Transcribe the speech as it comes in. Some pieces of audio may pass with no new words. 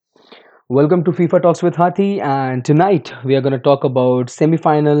Welcome to FIFA Talks with Hathi, and tonight we are going to talk about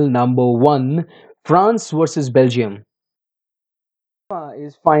semi-final number one, France versus Belgium.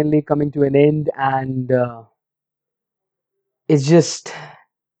 Is finally coming to an end, and it's just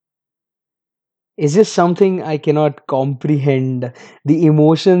it's just something I cannot comprehend. The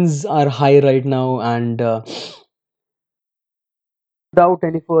emotions are high right now, and without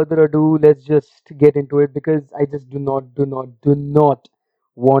any further ado, let's just get into it because I just do not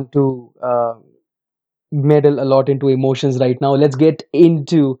want to meddle a lot into emotions right now. Let's get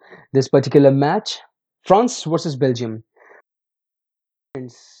into this particular match. France versus Belgium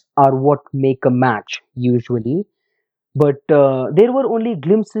are what make a match usually, but there were only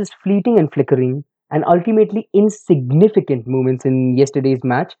glimpses, fleeting and flickering, and ultimately insignificant moments in yesterday's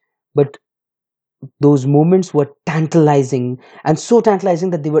match. But those moments were tantalizing, and so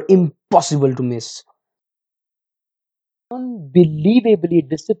tantalizing that they were impossible to miss. Unbelievably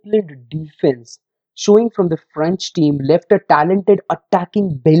disciplined defense showing from the French team left a talented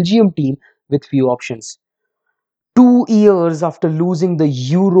attacking Belgium team with few options. 2 years after losing the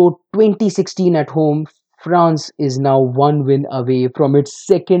Euro 2016 at home, France is now one win away from its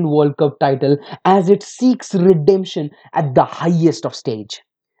second World Cup title as it seeks redemption at the highest of stage.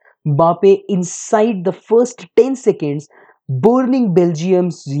 Mbappe inside the first 10 seconds, burning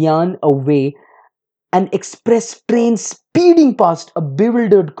Belgium's yarn away, an express train speeding past a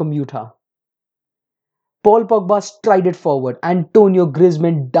bewildered commuter. Paul Pogba strided forward, Antonio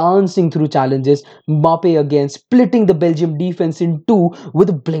Griezmann dancing through challenges, Mbappe again splitting the Belgium defense in two with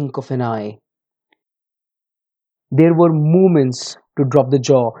a blink of an eye. There were moments to drop the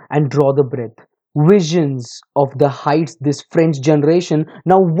jaw and draw the breath. Visions of the heights this French generation,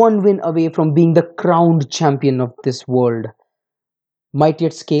 now one win away from being the crowned champion of this world. Might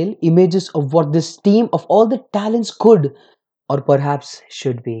yet scale images of what this team of all the talents could or perhaps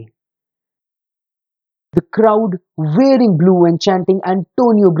should be. The crowd, wearing blue and chanting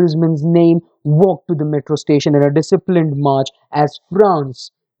Antonio Griezmann's name, walked to the metro station in a disciplined march as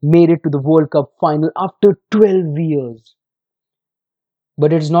France made it to the World Cup final after 12 years.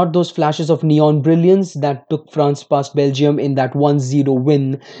 But it's not those flashes of neon brilliance that took France past Belgium in that 1-0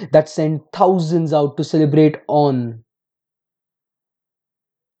 win that sent thousands out to celebrate on.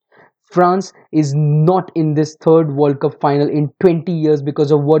 France is not in this third World Cup final in 20 years because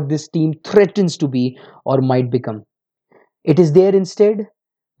of what this team threatens to be or might become. It is there instead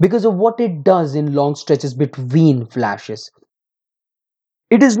because of what it does in long stretches between flashes.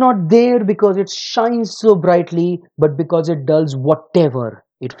 It is not there because it shines so brightly, but because it does whatever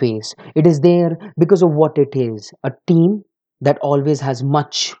it faces. It is there because of what it is, a team that always has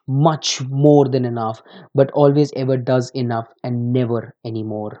much, much more than enough, but always ever does enough and never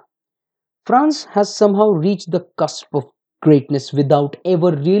anymore. France has somehow reached the cusp of greatness without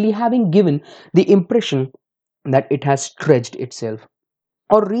ever really having given the impression that it has stretched itself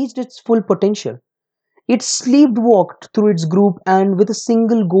or reached its full potential. It sleepwalked through its group and with a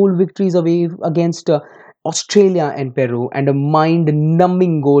single goal victories away against Australia and Peru and a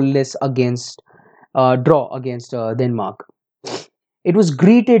mind-numbing goalless against draw against Denmark. It was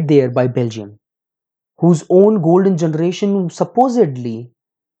greeted there by Belgium, whose own golden generation supposedly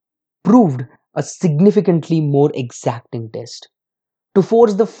proved a significantly more exacting test. To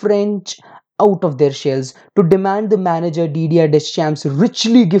force the French out of their shells, to demand the manager Didier Deschamps'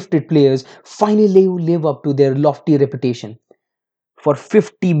 richly gifted players finally live up to their lofty reputation. For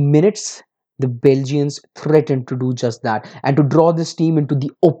 50 minutes, the Belgians threatened to do just that and to draw this team into the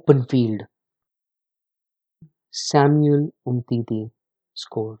open field. Samuel Umtiti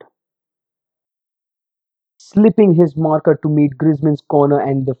scored, slipping his marker to meet Griezmann's corner,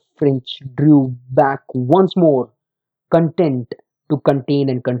 and the French drew back once more, content to contain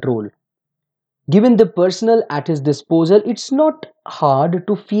and control. Given the personnel at his disposal, it's not hard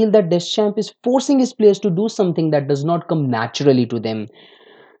to feel that Deschamps is forcing his players to do something that does not come naturally to them.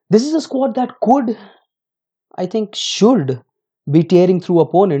 This is a squad that could, I think, should be tearing through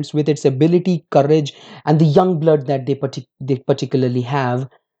opponents with its ability, courage, and the young blood that they particularly have.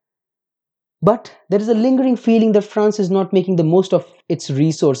 But there is a lingering feeling that France is not making the most of its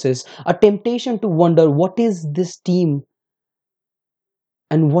resources, a temptation to wonder what is this team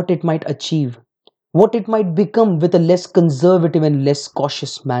and what it might achieve, what it might become with a less conservative and less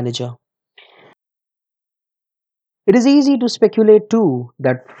cautious manager. It is easy to speculate too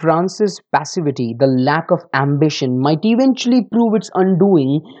that France's passivity, the lack of ambition, might eventually prove its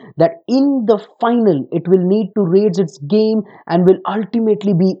undoing, that in the final it will need to raise its game and will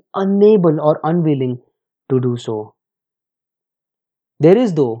ultimately be unable or unwilling to do so. There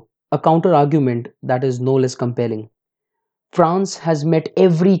is, though, a counter argument that is no less compelling. France has met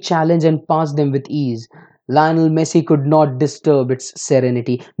every challenge and passed them with ease. Lionel Messi could not disturb its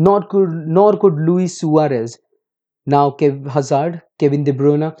serenity, nor could Luis Suarez. Now Hazard, Kevin De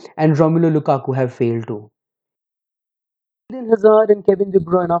Bruyne, and Romelu Lukaku have failed too. Eden Hazard and Kevin De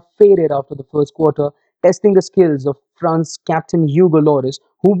Bruyne faded after the first quarter, testing the skills of France captain Hugo Lloris,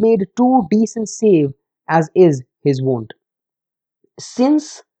 who made two decent saves as is his wont.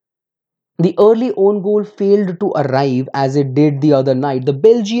 Since the early own goal failed to arrive as it did the other night, the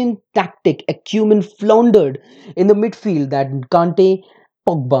Belgian tactic acumen floundered in the midfield that Kante,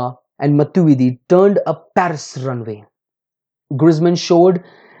 Pogba, and Matuidi turned a Paris runway. Griezmann showed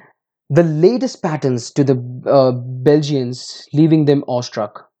the latest patterns to the Belgians, leaving them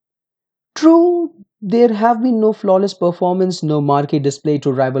awestruck. True, there have been no flawless performance, no marquee display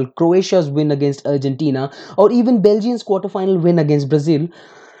to rival Croatia's win against Argentina, or even Belgium's quarterfinal win against Brazil.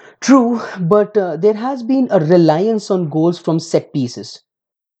 True, but there has been a reliance on goals from set pieces.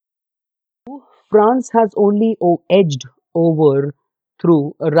 France has only edged over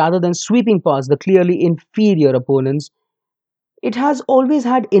through rather than sweeping past the clearly inferior opponents. It has always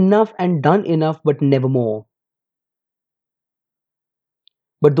had enough and done enough, but never more.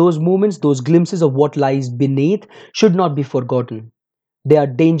 But those moments, those glimpses of what lies beneath, should not be forgotten. They are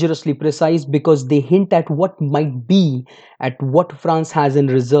dangerously precise because they hint at what might be, at what France has in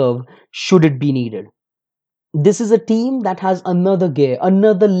reserve should it be needed. This is a team that has another gear,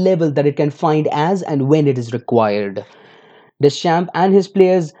 another level that it can find as and when it is required. Deschamps and his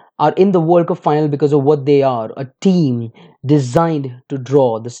players are in the World Cup final because of what they are, a team designed to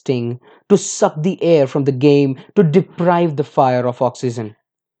draw the sting, to suck the air from the game, to deprive the fire of oxygen.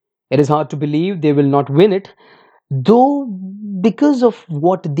 It is hard to believe they will not win it, though, because of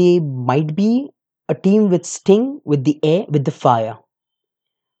what they might be, a team with sting, with the air, with the fire.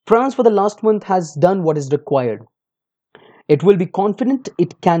 France for the last month has done what is required. It will be confident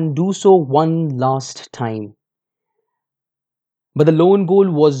it can do so one last time. But the lone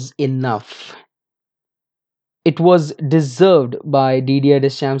goal was enough. It was deserved by Didier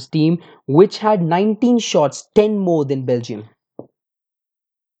Deschamps' team, which had 19 shots, 10 more than Belgium.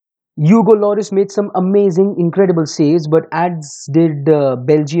 Hugo Lloris made some amazing, incredible saves, but as did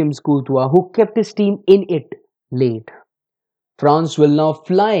Belgium's Courtois, who kept his team in it late. France will now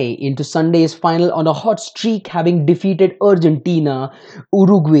fly into Sunday's final on a hot streak, having defeated Argentina,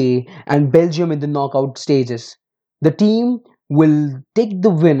 Uruguay, and Belgium in the knockout stages. The team will take the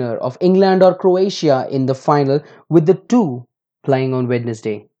winner of England or Croatia in the final, with the two playing on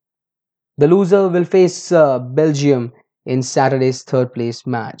Wednesday. The loser will face Belgium in Saturday's third place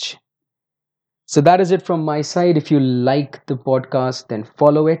match. So that is it from my side. If you like the podcast, then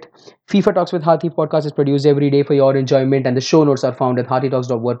follow it. FIFA Talks with Hathi podcast is produced every day for your enjoyment, and the show notes are found at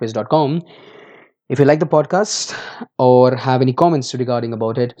hathitalks.wordpress.com. If you like the podcast or have any comments regarding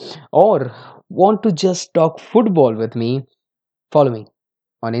about it, or want to just talk football with me, follow me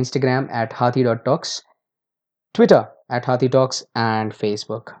on Instagram at hathi.talks, Twitter at hathitalks, and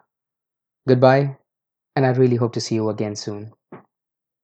Facebook. Goodbye, and I really hope to see you again soon.